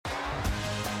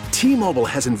T-Mobile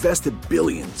has invested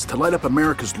billions to light up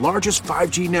America's largest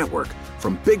 5G network,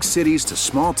 from big cities to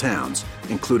small towns,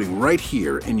 including right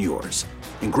here in yours.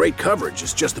 And great coverage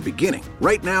is just the beginning.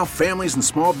 Right now, families and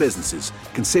small businesses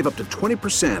can save up to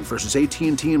 20% versus AT&T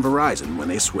and Verizon when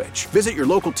they switch. Visit your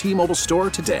local T-Mobile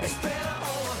store today.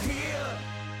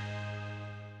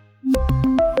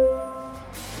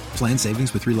 Plan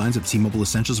savings with 3 lines of T-Mobile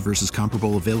Essentials versus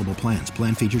comparable available plans.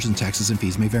 Plan features and taxes and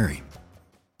fees may vary.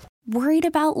 Worried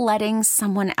about letting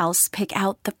someone else pick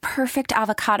out the perfect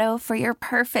avocado for your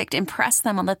perfect impress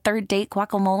them on the third date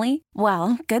guacamole?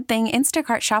 Well, good thing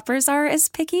Instacart shoppers are as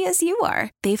picky as you are.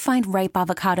 They find ripe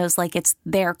avocados like it's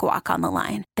their guac on the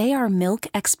line. They are milk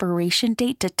expiration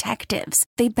date detectives.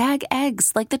 They bag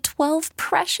eggs like the 12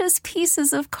 precious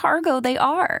pieces of cargo they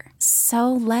are.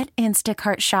 So let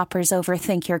Instacart shoppers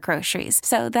overthink your groceries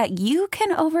so that you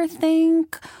can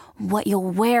overthink what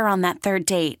you'll wear on that third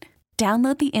date.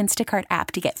 Download the Instacart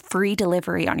app to get free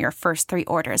delivery on your first 3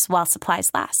 orders while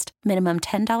supplies last. Minimum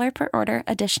 $10 per order.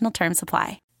 Additional terms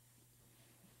apply.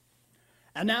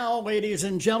 And now, ladies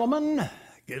and gentlemen, it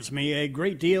gives me a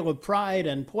great deal of pride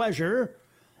and pleasure,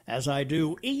 as I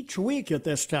do each week at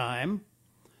this time,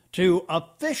 to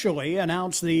officially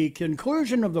announce the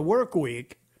conclusion of the work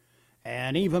week,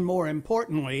 and even more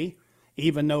importantly,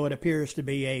 even though it appears to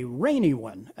be a rainy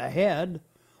one ahead,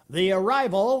 the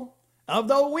arrival of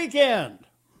the weekend.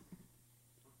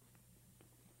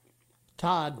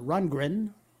 Todd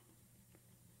Rundgren,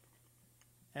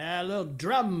 a little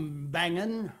drum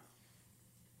banging.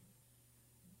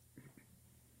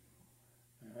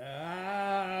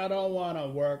 I don't want to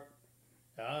work.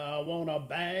 I want to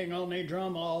bang on the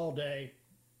drum all day.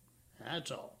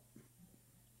 That's all.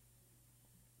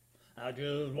 I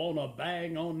just want to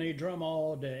bang on the drum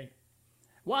all day.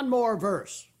 One more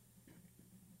verse.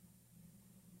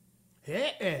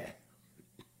 Yeah.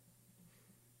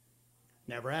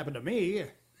 Never happened to me.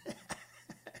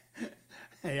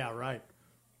 Yeah, right.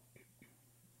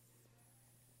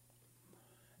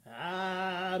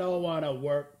 I don't want to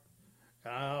work.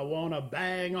 I want to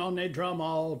bang on the drum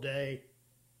all day.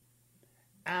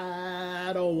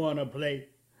 I don't want to play.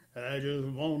 I just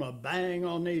want to bang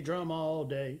on the drum all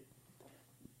day.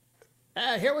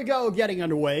 Here we go, getting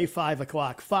underway, 5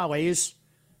 o'clock Follies.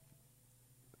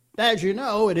 As you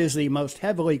know, it is the most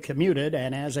heavily commuted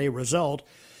and, as a result,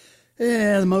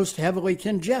 the most heavily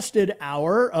congested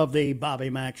hour of the Bobby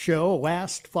Mack Show.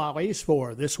 Last Follies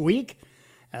for this week,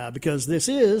 because this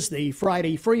is the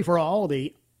Friday free-for-all,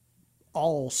 the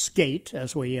all skate,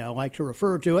 as we like to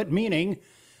refer to it, meaning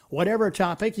whatever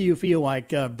topic you feel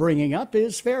like bringing up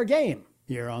is fair game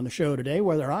here on the show today,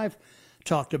 whether I've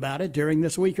talked about it during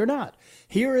this week or not.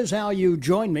 Here is how you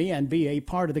join me and be a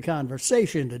part of the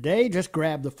conversation today. Just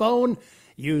grab the phone,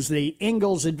 use the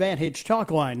Ingalls Advantage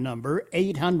talk line number,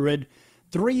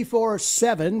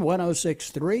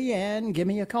 800-347-1063, and give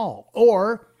me a call.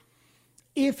 Or,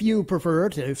 if you prefer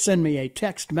to send me a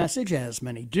text message, as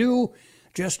many do,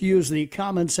 just use the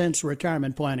Common Sense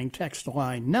Retirement Planning text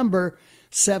line number,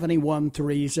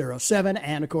 71307,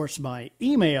 and, of course, my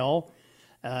email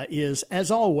is, as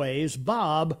always,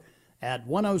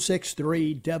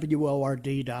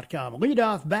 bob@1063word.com.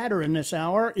 Leadoff batter in this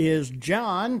hour is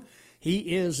John.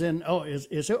 He is in,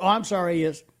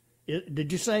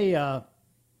 did you say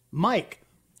Mike?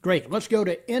 Great. Let's go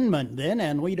to Inman then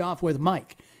and lead off with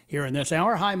Mike here in this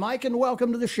hour. Hi, Mike, and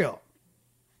welcome to the show.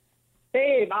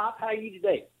 Hey, Bob, how are you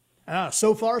today?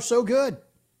 So far, so good.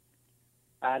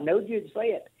 I know you'd say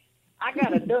it. I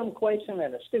got a dumb question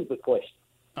and a stupid question.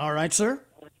 All right, sir.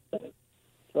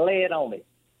 Lay it on me.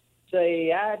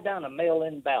 Say, I done a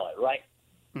mail-in ballot, right?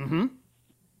 Mm-hmm.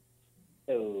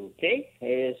 Okay.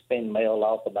 It's been mailed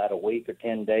off about a week or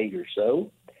 10 days or so.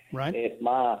 Right. At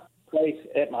my place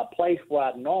where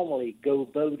I normally go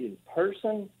vote in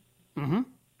person, mm-hmm.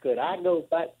 Could I go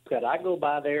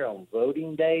by there on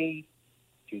voting day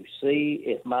to see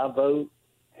if my vote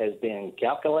has been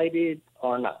calculated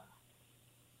or not?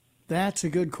 That's a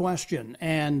good question.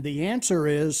 And the answer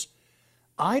is,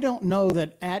 I don't know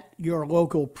that at your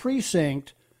local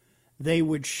precinct they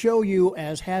would show you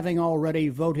as having already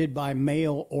voted by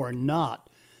mail or not.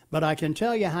 But I can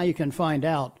tell you how you can find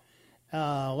out.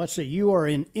 Let's see, you are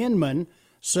in Inman,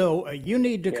 so you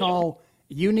need to call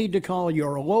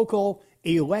your local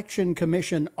election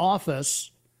commission office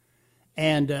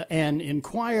and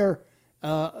inquire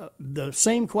the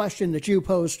same question that you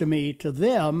posed to me to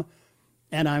them,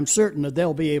 and I'm certain that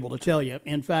they'll be able to tell you.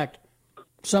 In fact,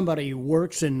 somebody who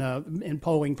works in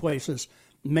polling places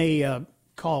may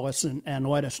call us and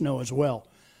let us know as well.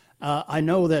 I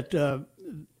know that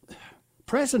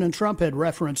President Trump had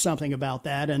referenced something about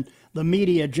that, and the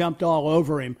media jumped all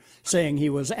over him, saying he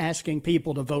was asking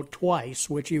people to vote twice,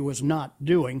 which he was not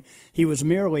doing. He was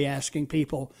merely asking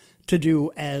people to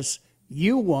do as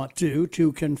you want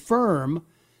to confirm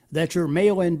that your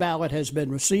mail-in ballot has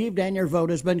been received and your vote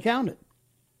has been counted.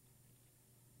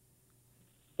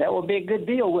 That would be a good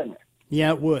deal, wouldn't it? Yeah,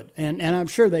 it would. And I'm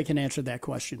sure they can answer that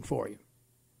question for you.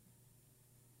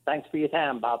 Thanks for your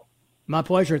time, Bob. My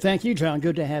pleasure. Thank you, John.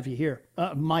 Good to have you here.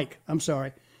 Mike, I'm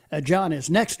sorry. John is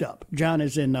next up. John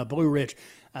is in Blue Ridge.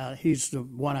 He's the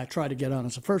one I tried to get on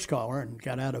as a first caller and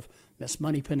got out of Miss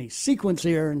Moneypenny's sequence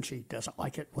here, and she doesn't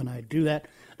like it when I do that.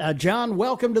 John,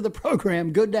 welcome to the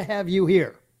program. Good to have you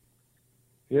here.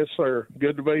 Yes, sir.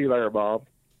 Good to be there, Bob.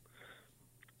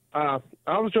 I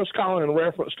was just calling in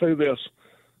reference to this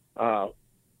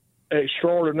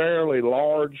extraordinarily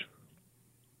large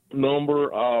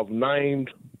number of named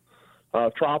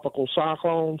tropical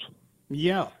cyclones.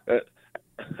 Yeah.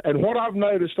 And what I've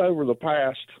noticed over the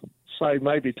past, say,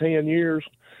 maybe 10 years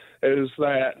is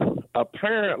that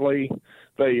apparently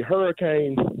the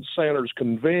Hurricane Center's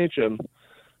convention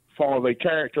for the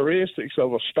characteristics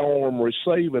of a storm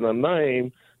receiving a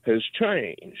name has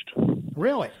changed.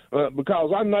 Really?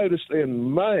 Because I noticed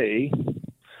in May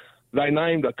they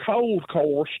named a cold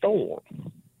core storm.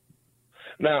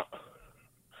 Now,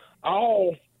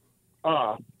 all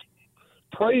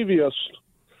previous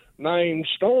named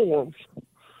storms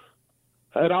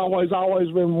had always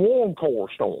been warm core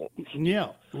storms. Yeah,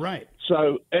 right.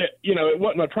 So, it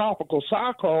wasn't a tropical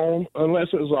cyclone unless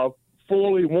it was a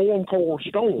fully warm core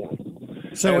storm.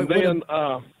 So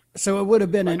so it would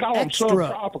have been an extra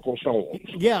subtropical storms.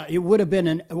 Yeah, it would have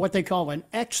been what they call an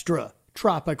extra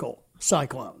tropical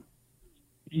cyclone.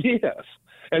 Yes,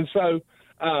 and so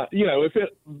if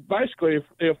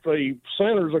the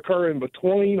centers occur in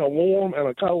between a warm and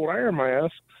a cold air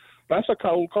mass, that's a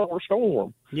cold core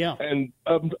storm. Yeah, and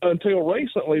until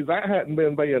recently that hadn't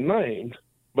been being named,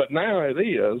 but now it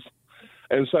is.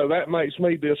 And so that makes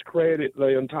me discredit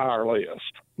the entire list.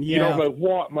 Yeah. You don't know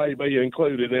what may be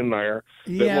included in there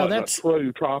that wasn't a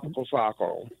true tropical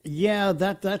cyclone. Yeah,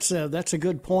 that's a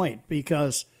good point,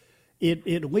 because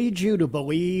it leads you to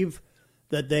believe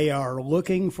that they are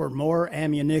looking for more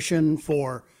ammunition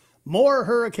for more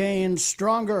hurricanes,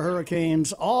 stronger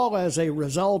hurricanes, all as a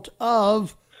result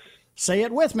of, say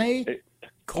it with me,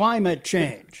 climate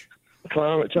change.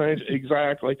 Climate change,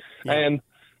 exactly. Yeah. And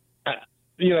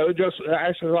it just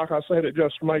actually, like I said, it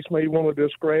just makes me want to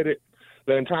discredit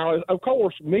the entire. Of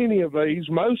course,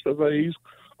 most of these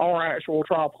are actual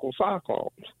tropical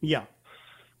cyclones. Yeah.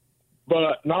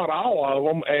 But not all of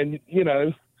them. And,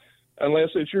 unless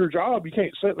it's your job, you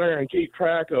can't sit there and keep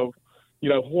track of,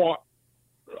 what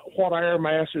air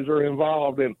masses are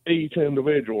involved in each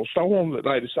individual storm that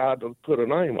they decide to put a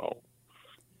name on.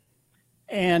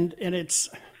 And it's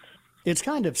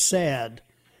kind of sad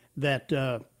that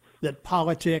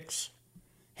politics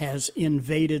has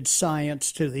invaded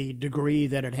science to the degree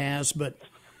that it has, but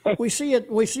we see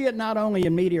it not only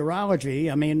in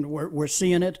meteorology. I mean, we're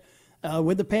seeing it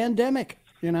with the pandemic,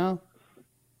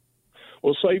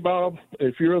 Well, see, Bob,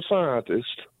 if you're a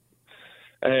scientist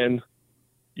and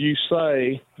you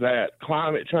say that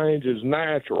climate change is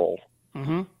natural,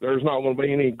 there's not going to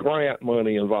be any grant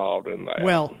money involved in that.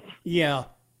 Well, yeah,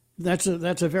 that's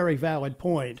a very valid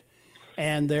point,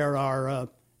 and there are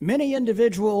many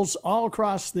individuals all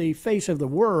across the face of the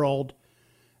world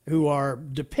who are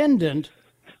dependent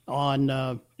on,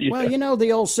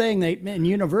 the old saying in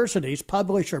universities,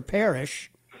 publish or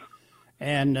perish,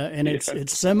 and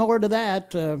it's similar to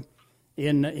that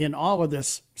in all of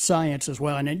this science as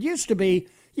well. And it used to be,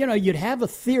 you'd have a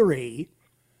theory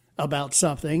about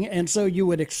something, and so you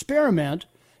would experiment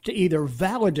to either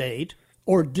validate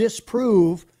or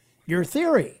disprove your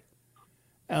theory.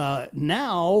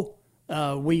 Now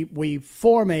we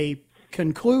form a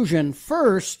conclusion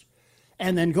first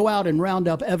and then go out and round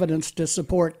up evidence to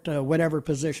support whatever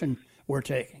position we're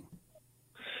taking.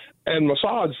 And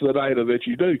massage the data that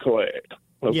you do collect,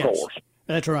 of course.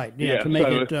 That's right. Yeah, to make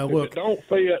it look. If it don't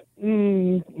fit,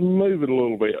 move it a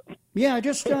little bit. Yeah,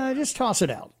 just toss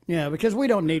it out. Yeah, because we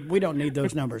don't need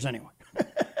those numbers anyway.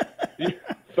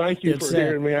 Thank you for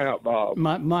hearing me out, Bob.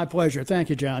 My pleasure. Thank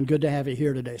you, John. Good to have you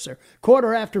here today, sir.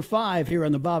 5:15 here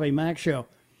on the Bobby Mack Show.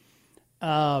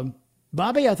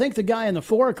 Bobby, I think the guy in the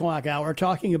 4 o'clock hour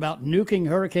talking about nuking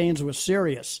hurricanes was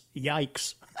serious.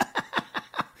 Yikes.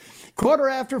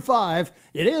 5:15.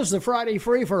 It is the Friday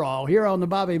free-for-all here on the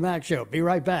Bobby Mack Show. Be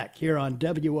right back here on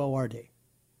WORD.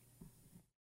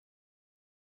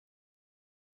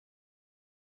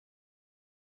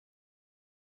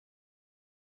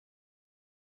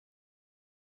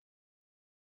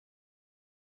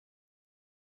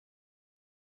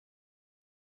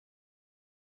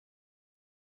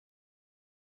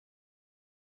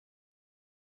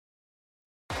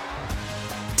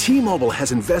 T-Mobile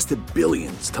has invested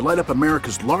billions to light up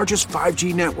America's largest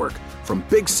 5G network, from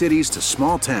big cities to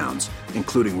small towns,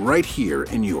 including right here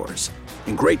in yours.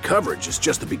 And great coverage is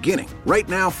just the beginning. Right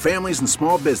now, families and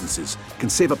small businesses can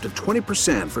save up to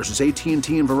 20% versus AT&T and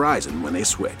Verizon when they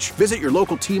switch. Visit your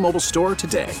local T-Mobile store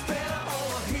today.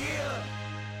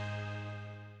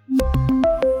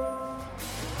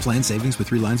 Plan savings with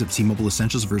 3 lines of T-Mobile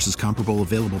Essentials versus comparable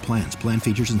available plans. Plan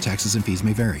features and taxes and fees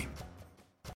may vary.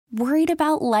 Worried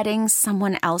about letting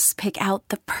someone else pick out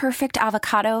the perfect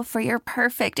avocado for your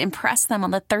perfect impress them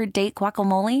on the third date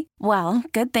guacamole? Well,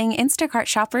 good thing Instacart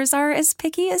shoppers are as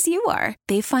picky as you are.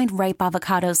 They find ripe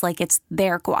avocados like it's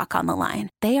their guac on the line.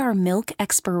 They are milk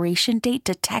expiration date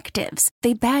detectives.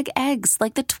 They bag eggs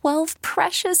like the 12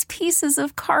 precious pieces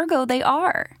of cargo they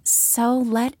are. So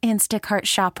let Instacart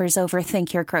shoppers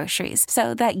overthink your groceries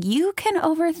so that you can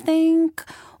overthink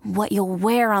what you'll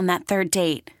wear on that third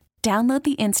date. Download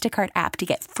the Instacart app to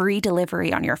get free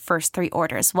delivery on your first 3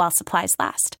 orders while supplies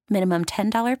last. Minimum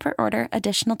 $10 per order.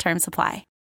 Additional terms apply.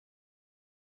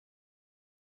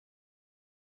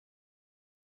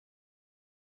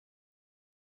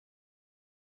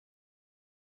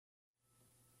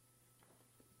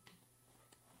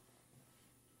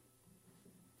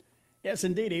 Yes,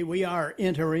 indeed. We are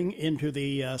entering into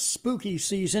the spooky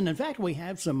season. In fact, we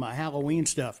have some Halloween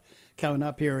stuff coming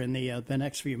up here in the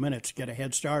next few minutes. Get a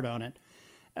head start on it.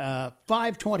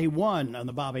 5:21 on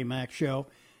the Bobby Mack Show.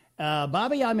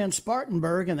 Bobby, I'm in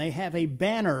Spartanburg, and they have a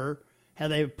banner,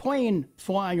 have a plane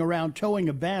flying around towing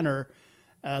a banner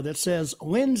that says,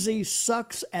 Lindsay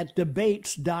sucks at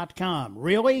debates.com.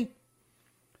 Really?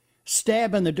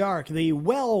 Stab in the dark. The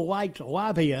well-liked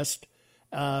lobbyist,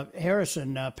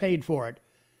 Harrison, paid for it.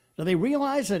 Do they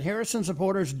realize that Harrison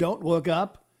supporters don't look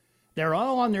up? They're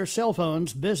all on their cell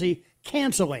phones, busy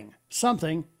canceling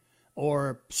something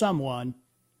or someone.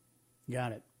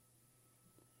 Got it.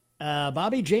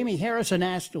 Bobby, Jamie Harrison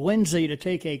asked Lindsay to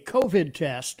take a COVID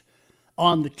test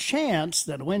on the chance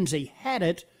that Lindsay had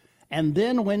it, and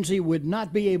then Lindsay would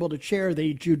not be able to chair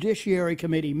the Judiciary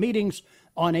Committee meetings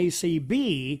on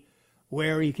ACB,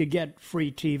 where he could get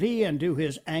free TV and do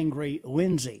his Angry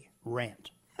Lindsay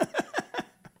rant.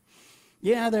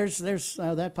 Yeah, there's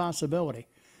that possibility.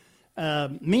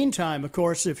 Meantime, of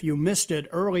course, if you missed it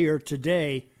earlier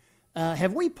today,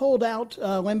 have we pulled out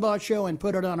Limbaugh Show and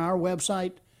put it on our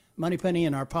website, Moneypenny,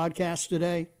 in our podcast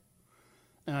today?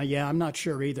 Yeah, I'm not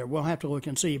sure either. We'll have to look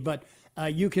and see. But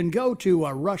you can go to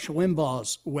Rush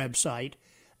Limbaugh's website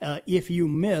if you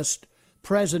missed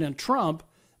President Trump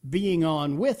being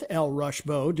on with El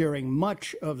Rushbo during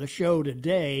much of the show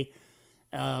today.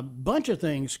 A bunch of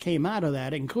things came out of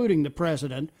that, including the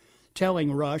president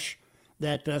telling Rush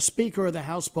that Speaker of the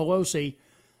House Pelosi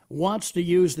wants to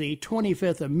use the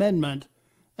 25th Amendment.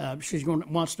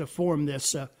 Wants to form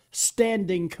this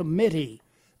standing committee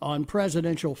on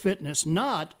presidential fitness,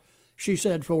 not, she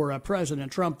said, for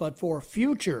President Trump, but for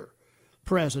future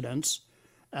presidents.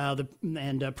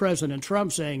 President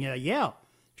Trump saying, yeah,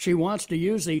 she wants to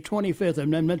use the 25th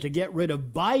Amendment to get rid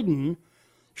of Biden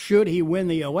should he win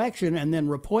the election and then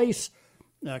replace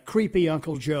creepy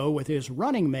Uncle Joe with his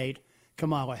running mate,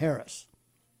 Kamala Harris.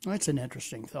 That's an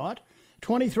interesting thought.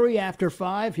 23 after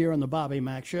 5 here on the Bobby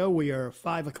Mack Show. We are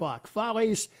 5 o'clock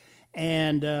follies.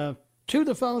 And to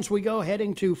the phones we go,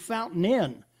 heading to Fountain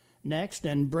Inn next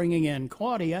and bringing in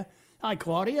Claudia. Hi,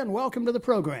 Claudia, and welcome to the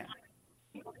program.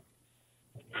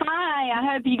 Hi,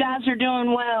 I hope you guys are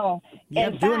doing well.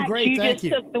 Yep, doing great, thank you.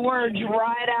 You took the words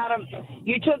right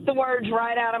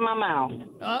out of my mouth.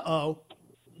 Uh-oh.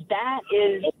 That's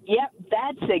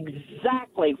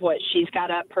exactly what she's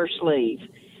got up her sleeve.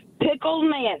 Pickled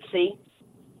Nancy,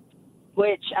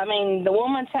 which, I mean, the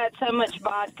woman's had so much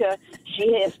vodka,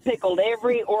 she has pickled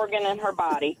every organ in her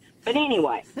body. But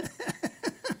anyway.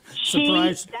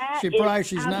 Surprised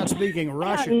she's not speaking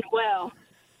Russian. Well,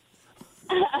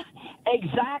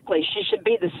 exactly. She should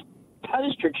be the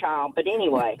poster child. But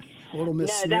anyway, Little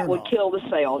Miss that would kill the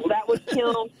sales. That would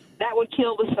kill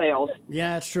the sales.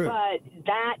 Yeah, that's true. But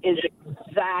that is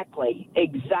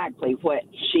exactly what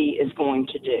she is going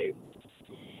to do.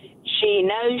 She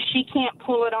knows she can't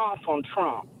pull it off on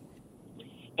Trump.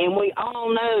 And we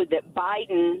all know that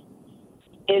Biden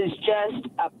is just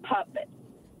a puppet.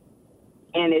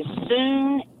 And as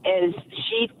soon as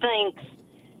she thinks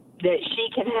that she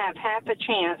can have half a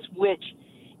chance, which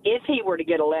if he were to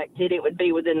get elected, it would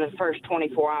be within the first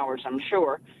 24 hours, I'm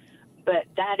sure. But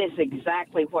that is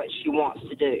exactly what she wants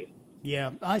to do.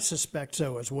 Yeah, I suspect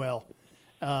so as well.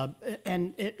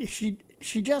 She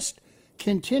just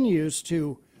continues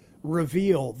to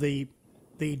reveal the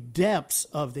depths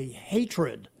of the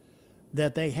hatred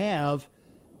that they have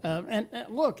And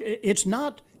look, it's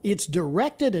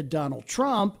directed at Donald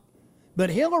Trump, but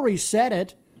Hillary said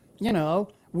it,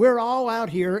 we're all out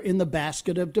here in the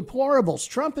basket of deplorables.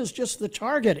 Trump is just the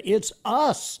target. It's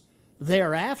us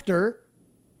thereafter.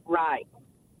 Right.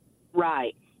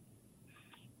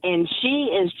 And she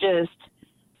is just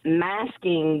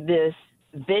masking this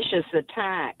vicious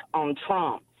attack on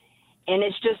Trump. And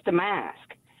it's just a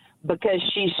mask because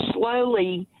she's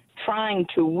slowly trying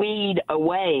to weed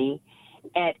away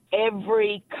at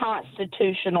every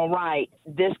constitutional right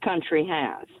this country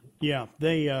has. Yeah,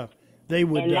 they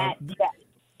would. And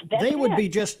they would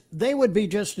be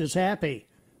just as happy,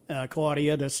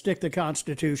 Claudia, to stick the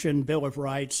Constitution, Bill of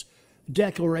Rights,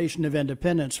 Declaration of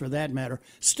Independence, for that matter,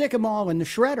 stick them all in the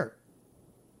shredder.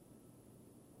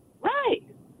 Right.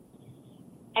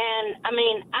 And I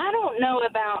mean, I don't know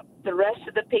about the rest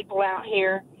of the people out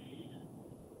here,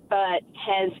 but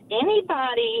has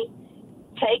anybody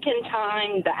taken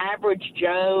time, the average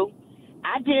Joe?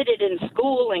 I did it in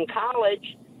school, in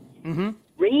college. Mm-hmm.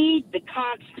 Read the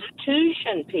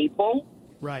Constitution, people.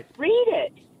 Right. Read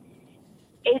it.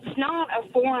 It's not a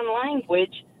foreign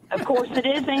language. Of course, it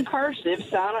is in cursive,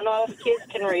 so I don't know if kids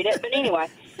can read it. But anyway,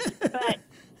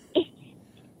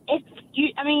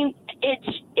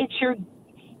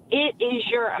 it is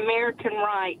your American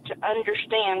right to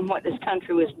understand what this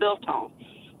country was built on,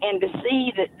 and to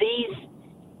see that these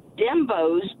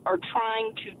dimbos are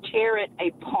trying to tear it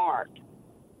apart.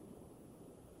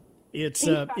 It's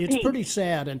pretty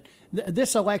sad, and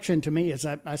this election to me, as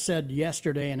I said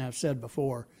yesterday and I've said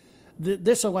before,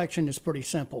 this election is pretty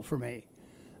simple for me.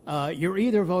 You're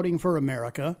either voting for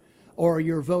America or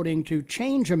you're voting to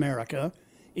change America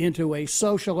into a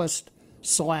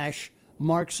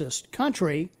socialist/Marxist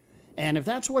country, and if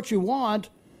that's what you want,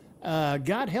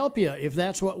 God help you if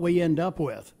that's what we end up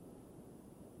with.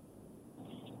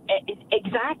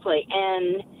 Exactly,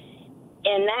 and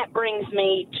that brings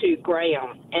me to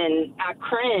Graham, and I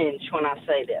cringe when I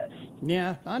say this.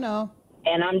 Yeah, I know.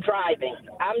 And I'm driving.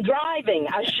 I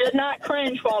should not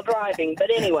cringe while driving, but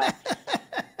anyway.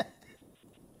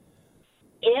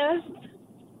 If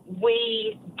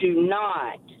we do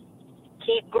not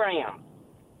keep Graham,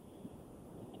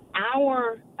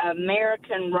 our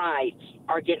American rights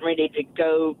are getting ready to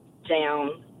go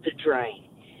down the drain.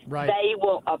 Right. They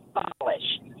will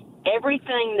abolish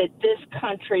everything that this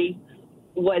country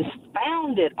was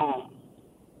founded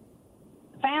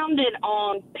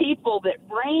on people that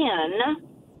ran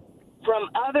from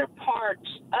other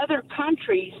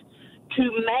countries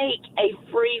to make a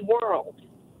free world.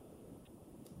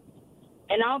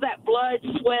 And all that blood,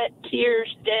 sweat,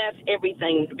 tears, death,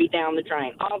 everything to be down the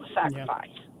drain, all the sacrifice.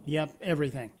 Yep,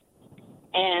 everything.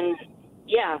 And,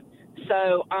 yeah,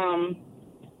 so,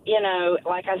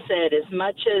 like I said, as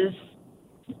much as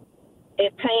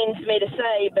it pains me to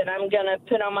say, but I'm going to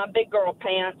put on my big girl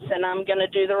pants and I'm going to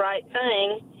do the right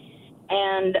thing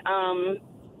and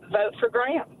vote for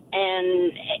Graham.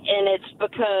 And it's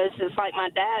because it's like my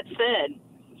dad said,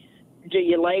 do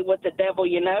you lay with the devil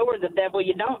you know or the devil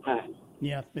you don't know?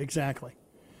 Yeah, exactly.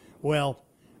 Well,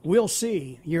 we'll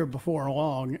see here before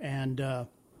long, and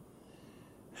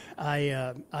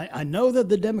I know that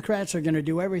the Democrats are going to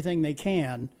do everything they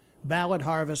can, ballot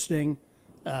harvesting,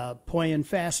 playing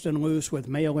fast and loose with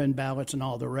mail-in ballots and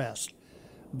all the rest.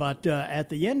 But at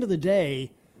the end of the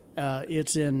day,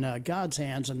 it's in God's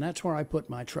hands, and that's where I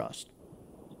put my trust.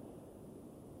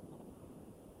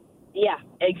 Yeah,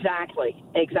 exactly.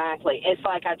 It's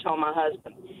like I told my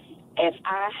husband, if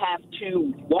I have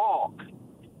to walk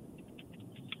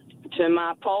to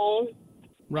my poll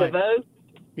to vote,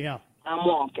 yeah, I'm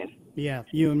walking. Yeah,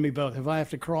 you and me both. If I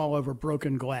have to crawl over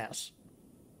broken glass.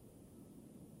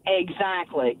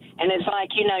 Exactly. And it's like,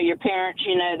 your parents,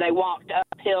 they walked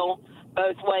uphill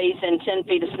both ways in 10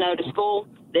 feet of snow to school.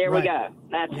 There we go.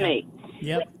 That's me.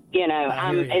 Yep.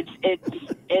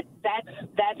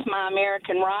 That's my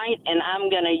American right, and I'm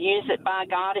going to use it, by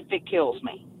God, if it kills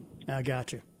me. I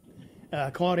got you.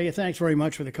 Claudia, thanks very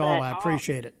much for the call. I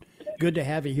appreciate it. Good to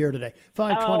have you here today.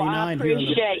 529 I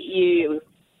appreciate you.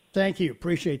 Thank you.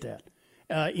 Appreciate that.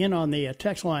 In on the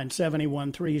text line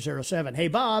 71307. Hey,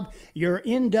 Bob, your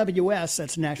NWS,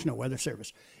 that's National Weather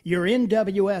Service, your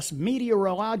NWS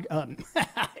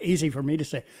easy for me to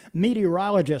say,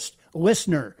 meteorologist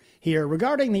listener here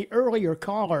regarding the earlier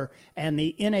caller and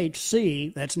the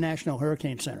NHC, that's National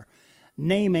Hurricane Center,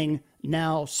 naming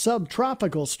now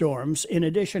subtropical storms in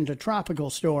addition to tropical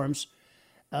storms.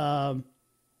 A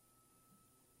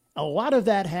lot of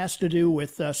that has to do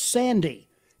with Sandy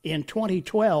in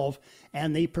 2012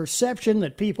 and the perception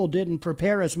that people didn't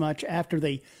prepare as much after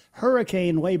the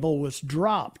hurricane label was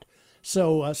dropped.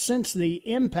 So since the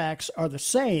impacts are the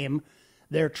same,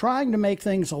 they're trying to make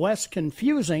things less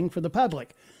confusing for the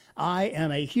public. I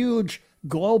am a huge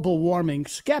global warming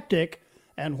skeptic,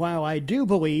 and while I do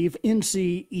believe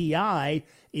NCEI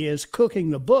is cooking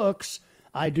the books,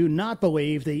 I do not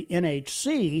believe the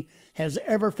NHC has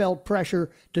ever felt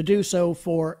pressure to do so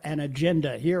for an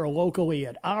agenda. Here locally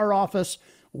at our office,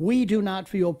 we do not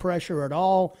feel pressure at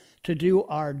all to do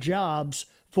our jobs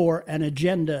for an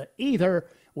agenda either.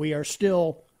 We are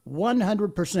still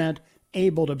 100%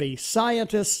 able to be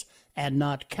scientists and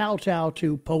not kowtow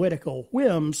to political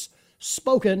whims,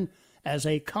 spoken as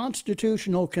a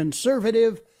constitutional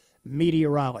conservative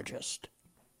meteorologist.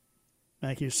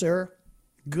 Thank you, sir.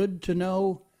 Good to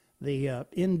know the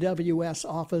NWS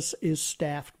office is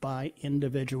staffed by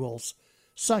individuals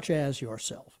such as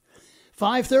yourself.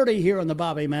 5:30 here on the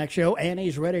Bobby Mack Show.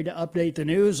 Annie's ready to update the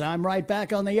news. I'm right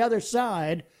back on the other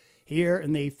side here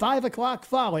in the 5 o'clock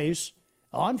Follies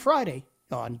on Friday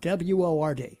on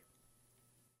WORD.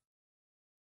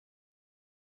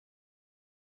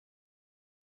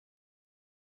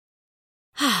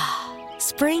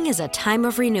 Spring is a time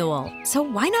of renewal, so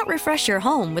why not refresh your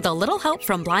home with a little help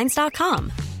from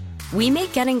Blinds.com? We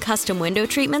make getting custom window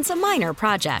treatments a minor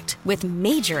project with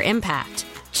major impact.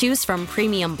 Choose from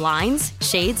premium blinds,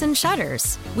 shades, and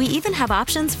shutters. We even have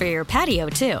options for your patio,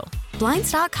 too.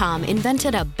 Blinds.com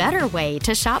invented a better way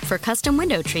to shop for custom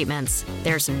window treatments.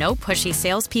 There's no pushy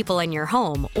salespeople in your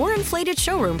home or inflated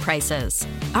showroom prices.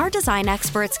 Our design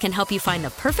experts can help you find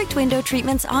the perfect window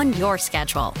treatments on your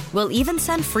schedule. We'll even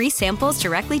send free samples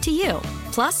directly to you.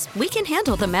 Plus, we can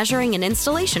handle the measuring and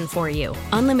installation for you.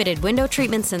 Unlimited window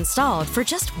treatments installed for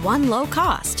just one low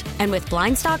cost. And with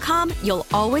Blinds.com, you'll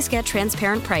always get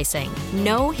transparent pricing.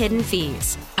 No hidden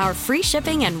fees. Our free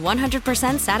shipping and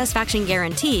 100% satisfaction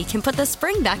guarantee can put the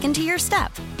spring back into your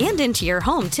step and into your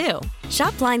home, too.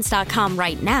 Shop Blinds.com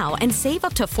right now and save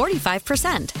up to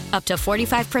 45%. Up to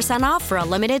 45% off for a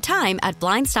limited time at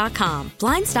Blinds.com.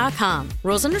 Blinds.com.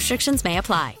 Rules and restrictions may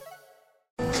apply.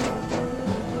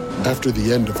 After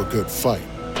the end of a good fight,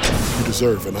 you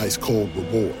deserve an ice-cold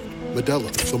reward. Modelo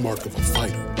is the mark of a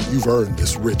fighter. You've earned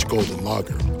this rich golden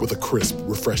lager with a crisp,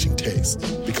 refreshing taste.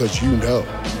 Because you know,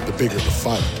 the bigger the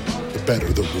fight, the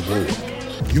better the reward.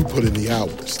 You put in the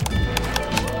hours,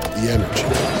 the energy,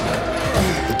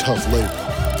 the tough labor.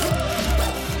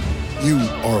 You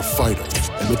are a fighter,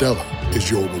 and Modelo is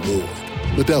your reward.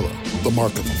 Modelo, the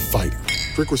mark of a fighter.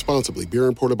 Drink responsibly. Beer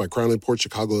imported by Crown Imports,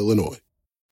 Chicago, Illinois.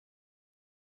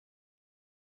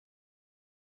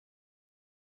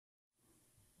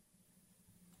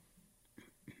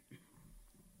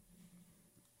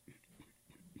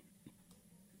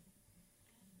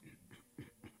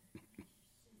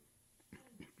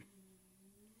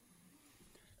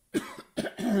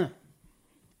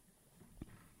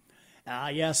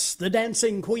 Yes, the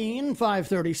Dancing Queen,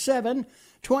 537,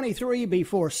 23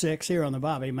 before 6 here on the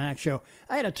Bobby Mack Show.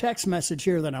 I had a text message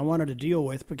here that I wanted to deal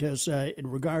with because it's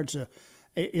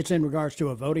in regards to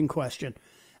a voting question.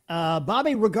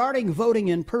 Bobby, regarding voting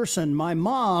in person, my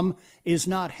mom is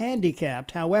not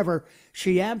handicapped. However,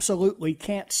 she absolutely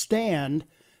can't stand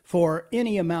for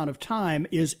any amount of time.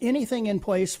 Is anything in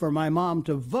place for my mom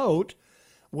to vote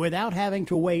without having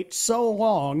to wait so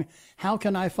long? How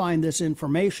can I find this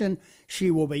information?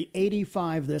 She will be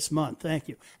 85 this month. Thank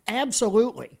you.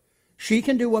 Absolutely. She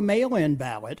can do a mail-in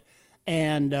ballot.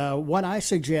 And what I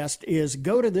suggest is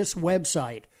go to this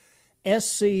website,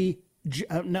 SCVotes.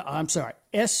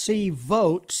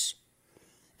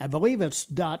 I believe it's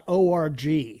 .org,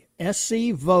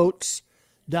 scvotes.org.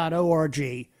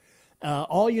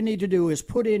 All you need to do is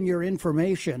put in your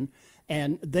information,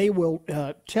 and they will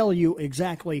tell you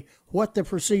exactly what the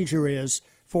procedure is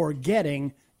for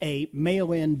getting a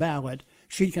mail-in ballot.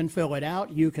 She can fill it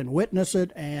out, you can witness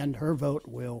it, and her vote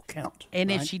will count. And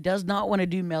right? If she does not want to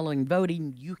do mail-in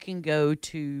voting, you can go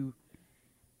to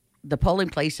the polling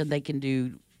place and they can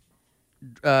do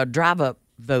drive-up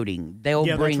voting. They'll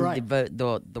bring the vote.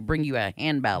 They'll bring you a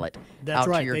hand ballot out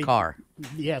to your car.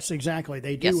 Yes, exactly.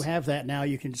 They do have that now.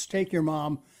 You can just take your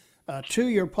mom to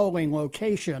your polling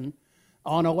location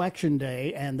on Election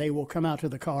Day, and they will come out to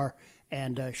the car,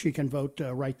 and she can vote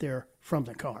right there from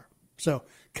the car. So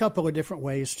a couple of different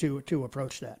ways to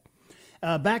approach that.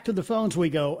 Back to the phones we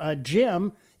go.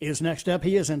 Jim is next up.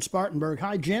 He is in Spartanburg.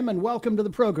 Hi, Jim, and welcome to the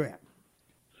program.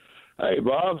 Hey,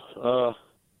 Bob.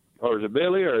 Or is it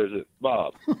Billy or is it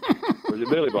Bob? Or is it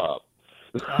Billy Bob?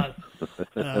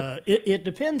 It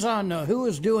depends on who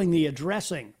is doing the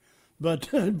addressing, but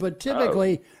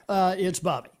typically it's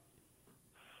Bobby.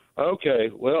 Okay.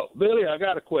 Well, Billy, I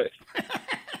got a question.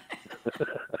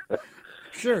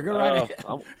 Sure, go right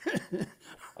ahead.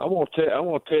 I want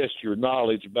to test your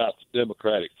knowledge about the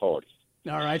Democratic Party.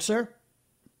 All right, sir.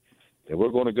 And we're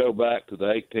going to go back to the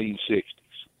 1860s.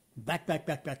 Back.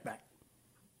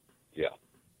 Yeah.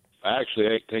 Actually,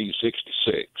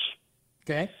 1866.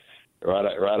 Okay. Right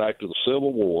after the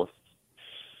Civil War.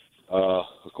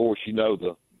 Of course,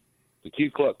 the Ku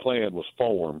Klux Klan was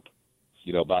formed,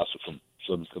 by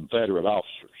some Confederate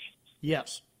officers.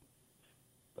 Yes.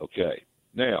 Okay.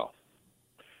 Now,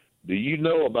 do you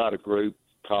know about a group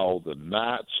called the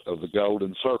Knights of the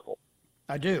Golden Circle?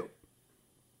 I do.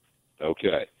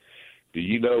 Okay. Do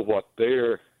you know what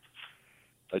their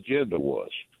agenda was?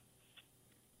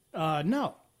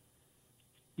 No.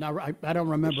 No, I don't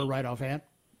remember right offhand.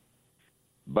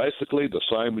 Basically the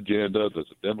same agenda that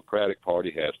the Democratic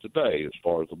Party has today as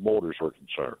far as the borders are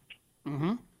concerned.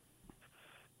 Mm-hmm.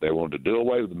 They wanted to do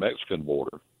away with the Mexican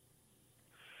border,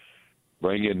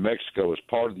 bring in Mexico as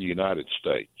part of the United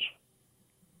States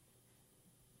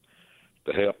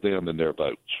to help them in their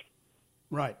votes.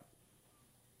 Right.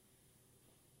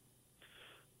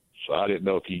 So I didn't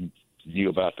know if you knew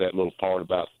about that little part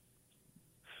about,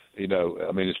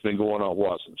 it's been going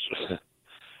on, since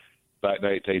back in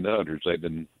the 1800s, they've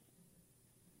been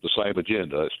the same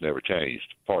agenda. It's never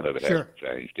changed. Part of it hasn't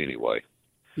changed anyway.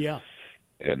 Yeah.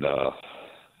 And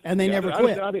they never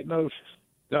quit. I didn't know.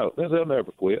 No, they'll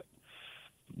never quit.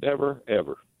 Never,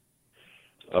 ever.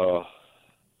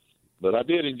 But I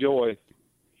did enjoy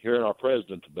hearing our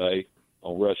president today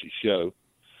on Russ's show.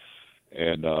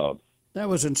 And that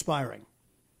was inspiring.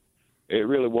 It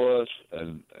really was.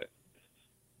 And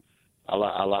I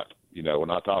like,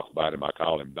 when I talk about him, I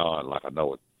call him Don, like I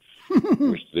know it.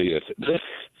 Which is.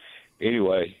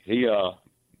 Anyway, he has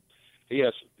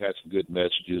had some good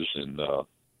messages, and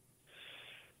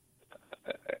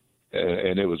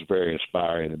it was very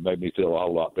inspiring and made me feel a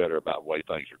whole lot better about the way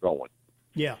things are going.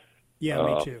 Yeah,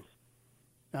 me too.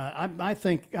 I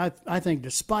think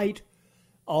despite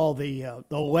all the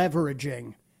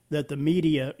leveraging that the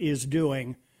media is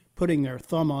doing, putting their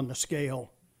thumb on the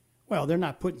scale. Well, they're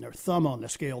not putting their thumb on the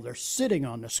scale; they're sitting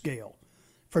on the scale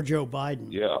for Joe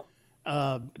Biden. Yeah,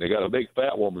 they got a big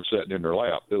fat woman sitting in their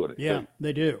lap doing it. Yeah, too.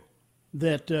 they do.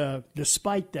 That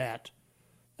despite that,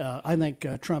 I think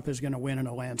Trump is going to win in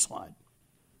a landslide.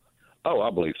 Oh, I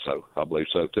believe so. I believe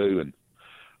so too. And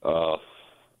I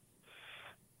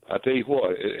tell you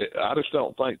what, I just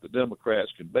don't think the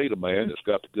Democrats can beat a man that's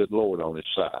got the good Lord on his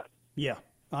side. Yeah,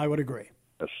 I would agree.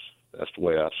 That's the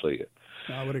way I see it.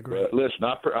 I would agree. But listen,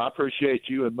 I appreciate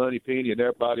you and Money Penny and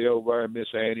everybody over there, and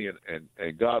Miss Annie,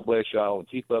 and God bless y'all, and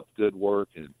keep up the good work.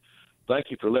 And thank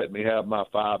you for letting me have my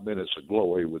 5 minutes of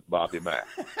glory with Bobby Mack.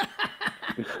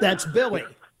 That's Billy.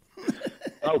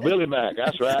 Oh, Billy Mack.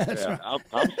 That's right. That's right. I'm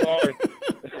sorry.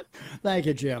 Thank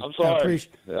you, Jim. I'm sorry.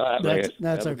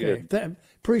 That's okay.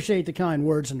 Appreciate the kind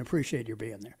words and appreciate your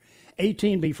being there.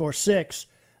 18 before 6.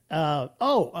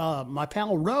 My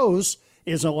pal Rose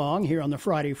is along here on the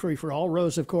Friday Free for All.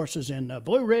 Rose, of course, is in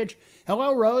Blue Ridge.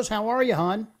 Hello, Rose. How are you,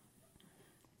 hon?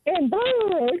 In Blue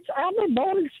Ridge. I'm in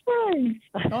Bowling Springs.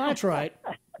 Oh, that's right.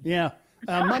 Yeah.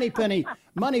 Money Penny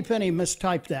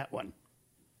mistyped that one.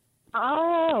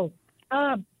 Oh.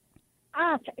 Jamie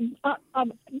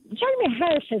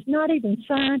Harris has not even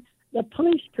signed the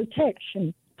police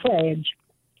protection pledge.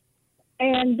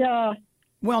 And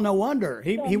well, no wonder.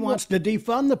 He wants to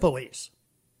defund the police.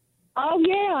 Oh,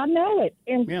 yeah, I know it.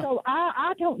 And so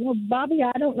I don't know, Bobby,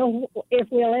 I don't know if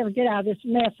we'll ever get out of this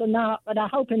mess or not, but I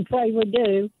hope and pray we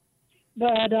do.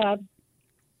 But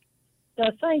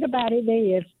the thing about it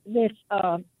is this,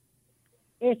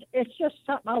 it's just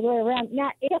something all the way around.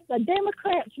 Now, if the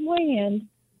Democrats win,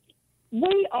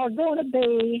 we are going to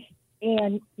be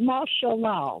in martial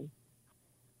law.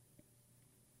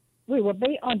 We will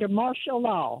be under martial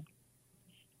law.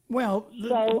 Well,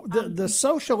 the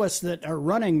socialists that are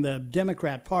running the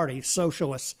Democrat Party,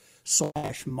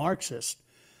 socialists/Marxists,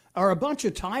 are a bunch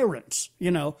of tyrants.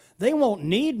 They won't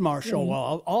need martial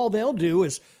law. All they'll do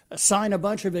is sign a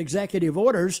bunch of executive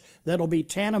orders that'll be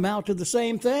tantamount to the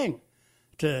same thing,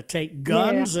 to take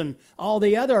guns and all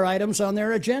the other items on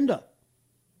their agenda.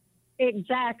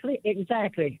 Exactly.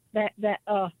 That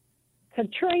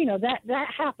Katrina, that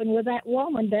happened with that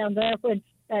woman down there when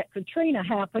that Katrina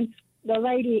happened. The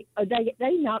lady,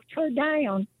 they knocked her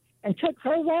down and took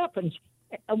her weapon,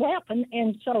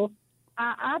 and so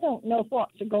I don't know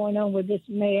what's going on with this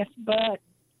mess, but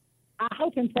I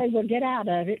hope and pray we'll get out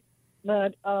of it.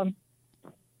 But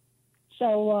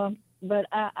but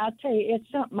I tell you,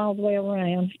 it's something all the way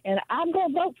around, and I'm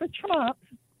going to vote for Trump.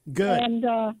 Good. And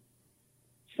I'm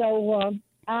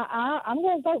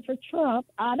going to vote for Trump.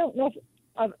 I don't know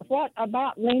what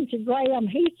about Lindsey Graham.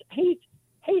 He's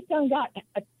done got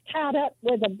tied up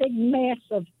with a big mess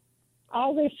of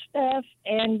all this stuff,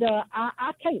 and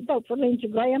I can't vote for Lindsey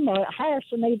Graham or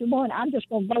Harrison, either one. I'm just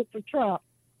going to vote for Trump.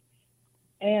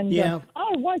 And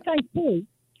one thing too,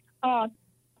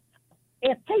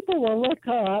 if people will look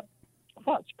up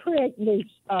what's creating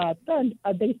these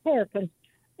hurricanes,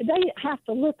 they have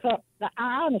to look up the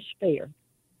ionosphere.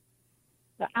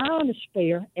 The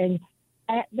ionosphere, and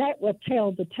that will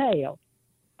tell the tale.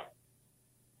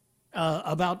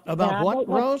 About what,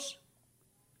 Rose?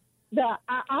 The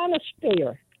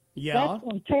ionosphere. Yeah. That's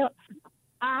going to tell.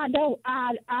 I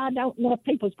don't know if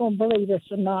people's going to believe this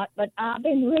or not, but I've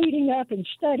been reading up and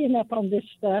studying up on this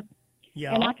stuff.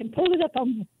 Yeah. And I can pull it up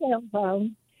on my cell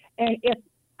phone, and if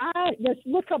I just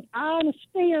look up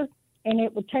ionosphere, and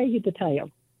it will tell you the tale.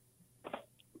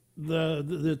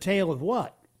 The tale of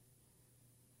what?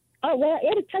 Oh, well,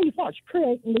 it'll tell you what's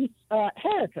creating these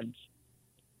hurricanes.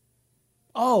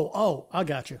 Oh, I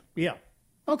got you. Yeah.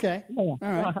 Okay. Yeah. All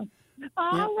right.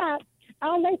 All right.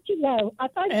 I'll let you go. I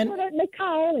thank you for letting me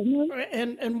call.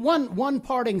 And one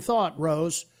parting thought,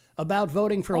 Rose, about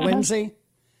voting for Lindsey.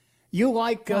 You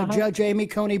like Judge Amy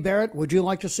Coney Barrett? Would you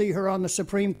like to see her on the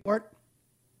Supreme Court?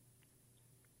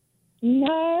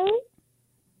 No.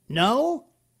 No?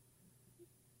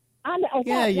 I know.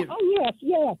 Yeah. Yes.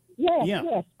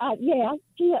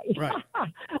 Right.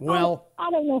 Well,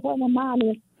 I don't know where my mind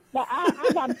is, but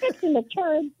I'm fixing to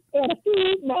turn in a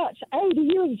few months 80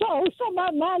 years old, so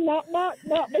my mind not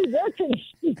be working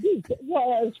as it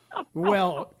was.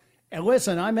 Well, and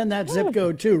listen, I'm in that zip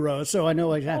code too, Rose, so I know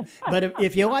what happened. But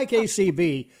if you like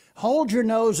ACB, hold your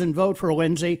nose and vote for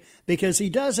Lindsey, because he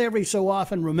does every so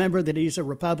often remember that he's a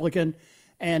Republican.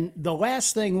 And the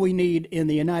last thing we need in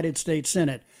the United States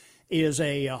Senate is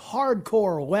a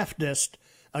hardcore leftist,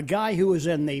 a guy who is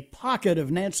in the pocket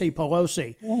of Nancy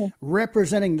Pelosi,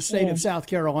 representing the state of South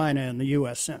Carolina in the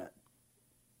U.S. Senate.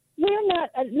 We're not.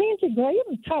 Lindsey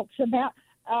Graham talks about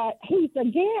he's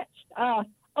against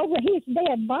over his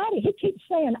dead body. He keeps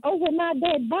saying over my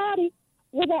dead body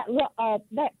with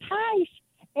that pace,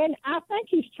 and I think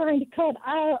he's trying to cut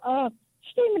our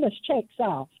stimulus checks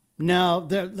off. No,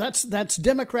 that's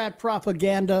Democrat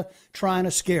propaganda trying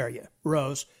to scare you,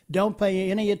 Rose. Don't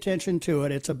pay any attention to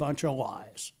it. It's a bunch of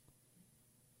lies.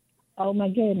 Oh, my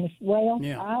goodness. Well,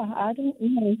 yeah. I don't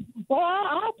know. Well,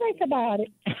 I'll think about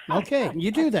it. Okay,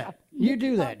 you do that. You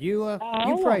do that. You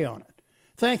pray on it.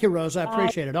 Thank you, Rose. I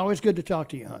appreciate it. Always good to talk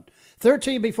to you, hon.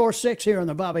 13 before 6 here on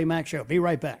the Bobby Mack Show. Be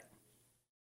right back.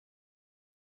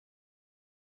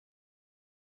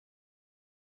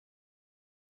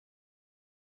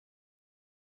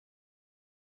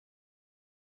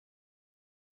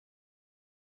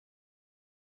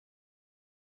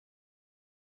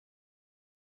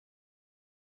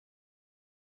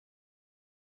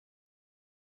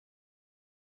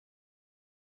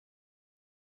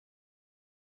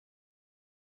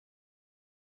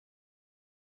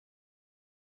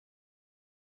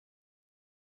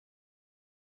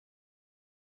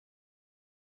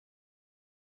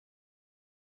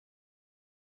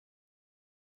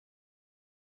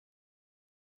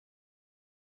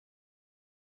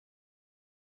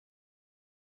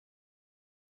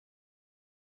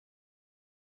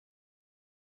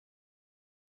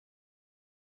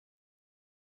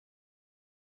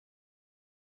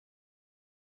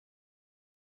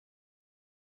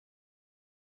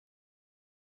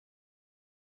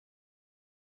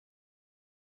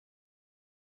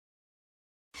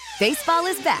 Baseball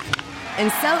is back,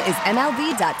 and so is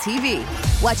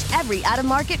MLB.tv. Watch every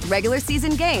out-of-market regular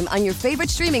season game on your favorite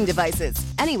streaming devices,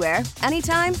 anywhere,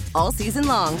 anytime, all season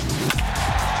long.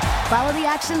 Follow the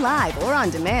action live or on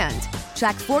demand.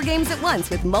 Track 4 games at once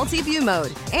with multi-view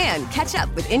mode and catch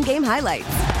up with in-game highlights.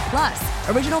 Plus,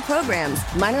 original programs,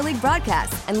 minor league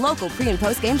broadcasts, and local pre- and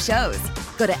post-game shows.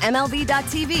 Go to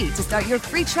MLB.tv to start your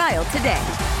free trial today.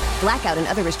 Blackout and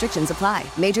other restrictions apply.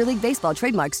 Major League Baseball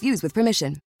trademarks used with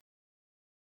permission.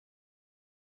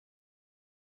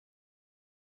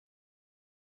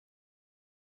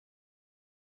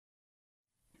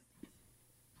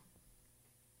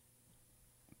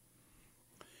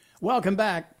 Welcome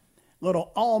back.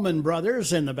 Little Allman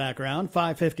Brothers in the background,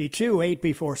 5:52, 8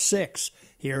 before 6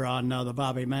 here on the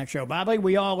Bobby Mack Show. Bobby,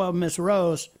 we all love Miss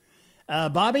Rose.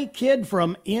 Bobby, kid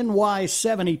from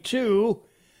NY72,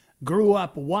 grew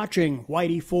up watching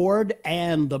Whitey Ford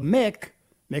and the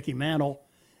Mickey Mantle.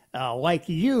 Like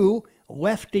you,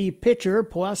 lefty pitcher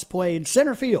plus played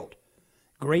center field.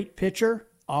 Great pitcher,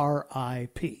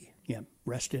 R.I.P. Yeah,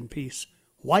 rest in peace.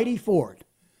 Whitey Ford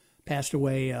passed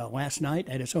away last night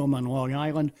at his home on Long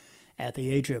Island at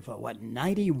the age of,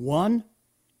 91?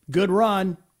 Good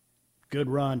run.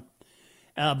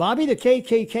 Bobby, the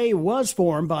KKK was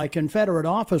formed by Confederate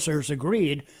officers,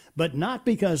 agreed, but not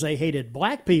because they hated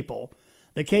black people.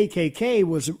 The KKK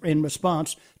was in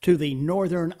response to the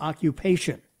Northern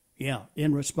occupation. Yeah,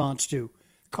 in response to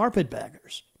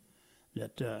carpetbaggers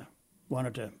that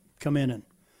wanted to come in and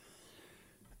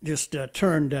just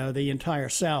turned the entire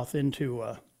South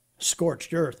into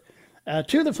scorched earth.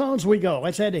 To the phones we go.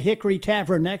 Let's head to Hickory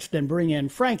Tavern next and bring in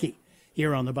Frankie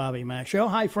here on the Bobby Mack Show.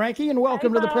 Hi, Frankie, and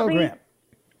welcome to the program.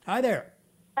 Hi there.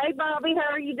 Hey, Bobby,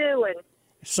 how are you doing?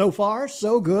 So far,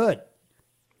 so good.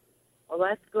 Well,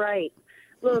 that's great.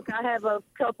 Look, I have a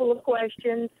couple of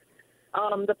questions.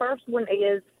 The first one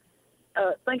is,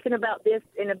 thinking about this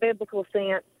in a biblical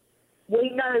sense,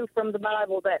 we know from the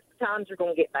Bible that times are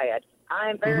going to get bad. I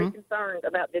am very concerned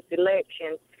about this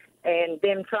election and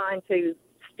them trying to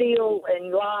steal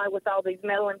and lie with all these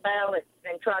mail-in ballots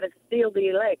and try to steal the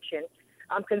election.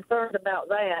 I'm concerned about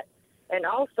that. And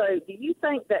also, do you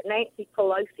think that Nancy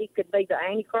Pelosi could be the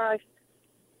Antichrist?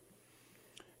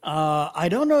 I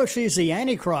don't know if she's the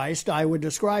Antichrist. I would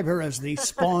describe her as the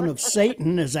spawn of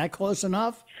Satan. Is that close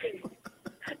enough?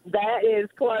 That is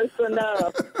close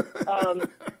enough.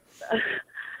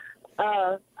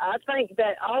 I think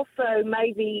that also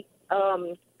maybe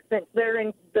since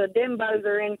the Dembos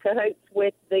are in cahoots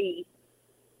with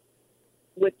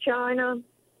China,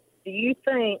 do you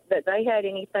think that they had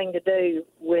anything to do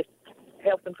with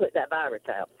helping put that virus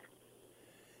out?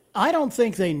 I don't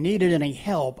think they needed any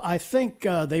help. I think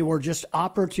they were just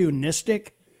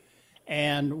opportunistic.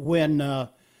 And when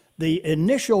the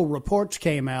initial reports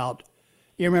came out,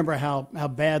 you remember how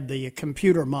bad the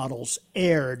computer models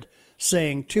aired,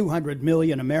 saying 200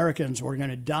 million Americans were going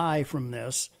to die from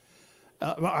this.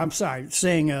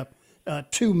 Saying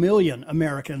 2 million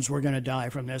Americans were going to die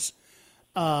from this.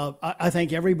 I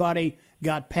think everybody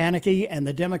got panicky, and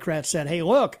the Democrats said, hey,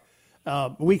 look,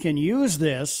 we can use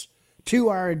this to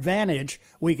our advantage.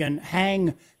 We can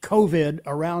hang COVID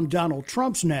around Donald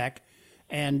Trump's neck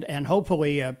and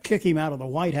hopefully kick him out of the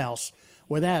White House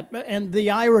with that. And the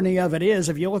irony of it is,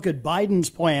 if you look at Biden's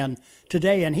plan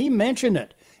today, and he mentioned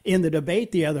it in the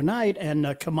debate the other night,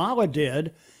 and Kamala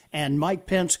did, and Mike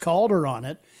Pence called her on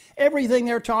it, everything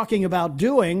they're talking about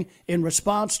doing in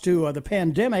response to the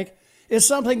pandemic is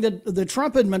something that the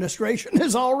Trump administration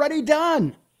has already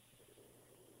done.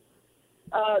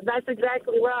 That's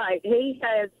exactly right. He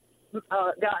has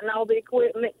gotten all the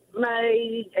equipment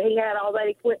made. He had all that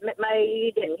equipment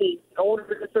made, and he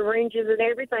ordered the syringes and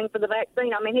everything for the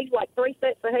vaccine. I mean, he's like 3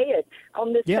 steps ahead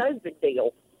on this COVID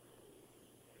deal.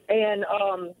 And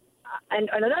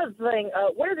another thing,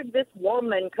 where did this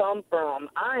woman come from?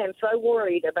 I am so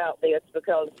worried about this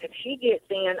because if she gets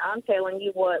in, I'm telling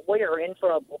you what, we are in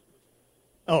trouble.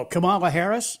 Oh, Kamala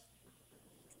Harris?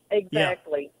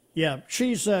 Exactly. Yeah,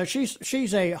 she's a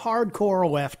hardcore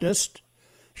leftist.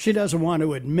 She doesn't want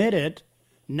to admit it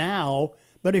now,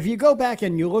 but if you go back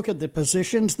and you look at the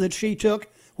positions that she took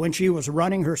when she was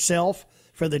running herself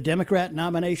for the Democrat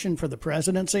nomination for the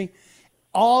presidency,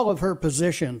 all of her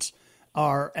positions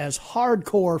are as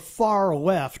hardcore far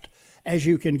left as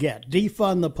you can get.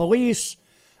 Defund the police,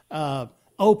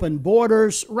 open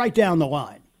borders, right down the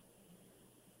line.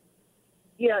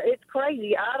 Yeah, it's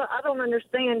crazy. I don't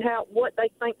understand what they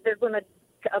think they're going to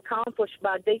accomplish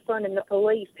by defunding the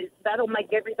police. That'll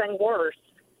make everything worse.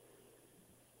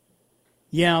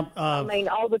 Yeah. I mean,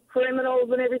 all the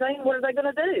criminals and everything, what are they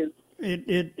going to do?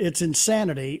 It's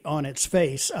insanity on its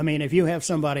face. I mean, if you have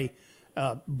somebody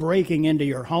breaking into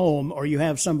your home or you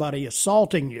have somebody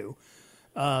assaulting you,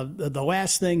 the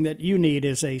last thing that you need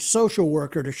is a social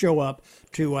worker to show up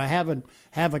to have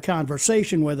a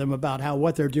conversation with them about how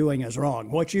what they're doing is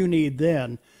wrong. What you need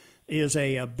then is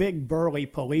a big burly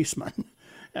policeman.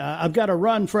 I've got to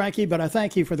run, Frankie, but I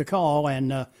thank you for the call,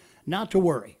 and not to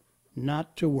worry.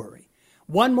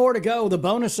 One more to go. The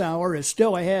bonus hour is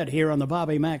still ahead here on the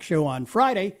Bobby Mack Show on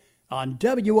Friday on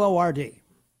WORD.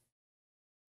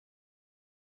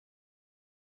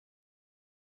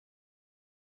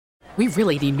 We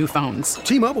really need new phones.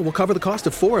 T-Mobile will cover the cost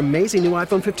of 4 amazing new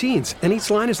iPhone 15s, and each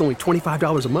line is only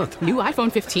 $25 a month. New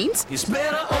iPhone 15s? It's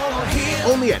better over here.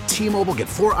 Only at T-Mobile, get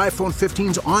 4 iPhone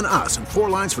 15s on us and 4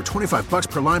 lines for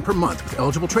 $25 per line per month with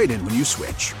eligible trade-in when you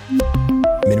switch.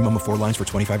 Minimum of 4 lines for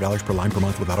 $25 per line per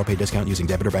month with autopay discount using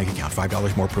debit or bank account.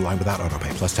 $5 more per line without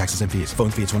autopay, plus taxes and fees. Phone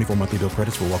fee at 24 monthly bill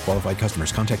credits for well-qualified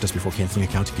customers. Contact us before canceling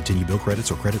account to continue bill credits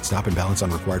or credit stop and balance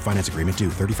on required finance agreement due.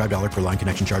 $35 per line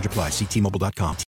connection charge applies. See T-Mobile.com.